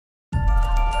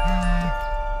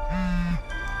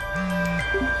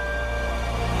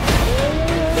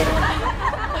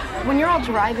When you're all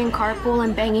driving carpool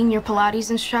and banging your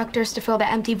Pilates instructors to fill the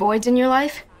empty voids in your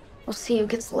life, we'll see who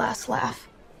gets the last laugh.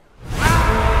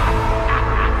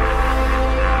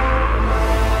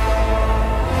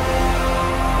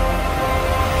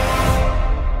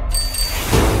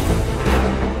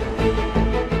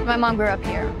 My mom grew up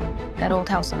here, that old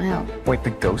house on the hill. Wait, the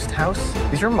ghost house?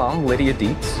 Is your mom Lydia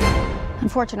Dietz?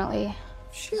 Unfortunately.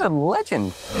 She's a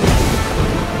legend.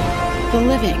 The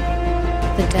living,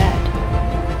 the dead.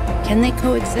 Can they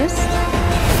coexist?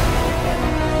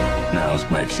 Now's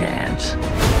my chance.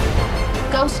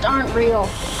 Ghosts aren't real.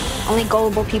 Only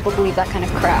gullible people believe that kind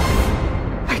of crap.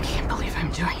 I can't believe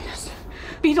I'm doing this.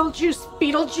 Beetlejuice,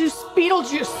 Beetlejuice,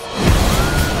 Beetlejuice.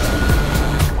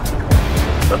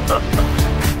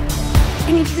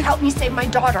 I need you to help me save my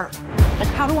daughter. But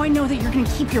how do I know that you're gonna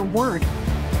keep your word?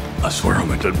 I swear on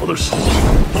my dead mother's soul.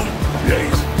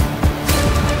 Days.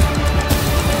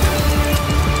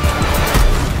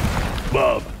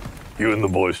 Bob, you and the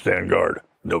boys stand guard.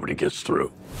 Nobody gets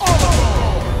through.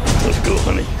 Oh! Let's go,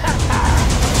 honey.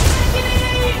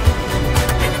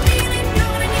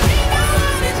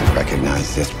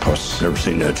 Recognize this puss? Never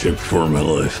seen that chick before in my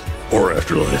life. Or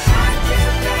afterlife.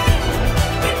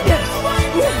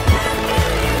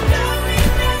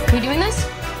 Are we doing this?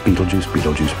 Beetlejuice,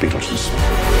 Beetlejuice, Beetlejuice.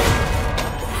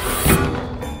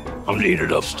 I'm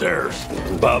needed upstairs.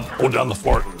 Bob, hold down the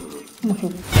fort.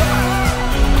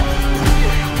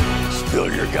 Spill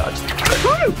your guts.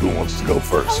 Who wants to go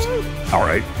first? All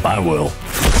right, I will.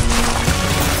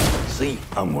 See,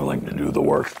 I'm willing to do the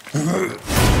work. Swear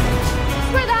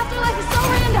the afterlife is so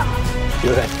random.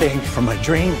 You're that thing from my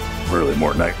dream. Really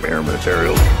more nightmare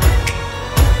material.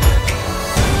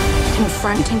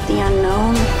 Confronting the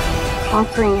unknown,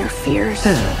 conquering your fears.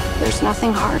 There's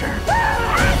nothing harder.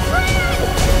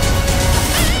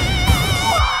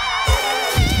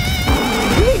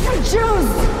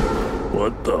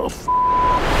 What the f?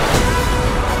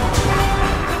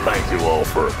 Thank you all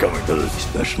for coming to this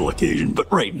special occasion,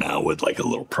 but right now would like a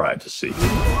little privacy.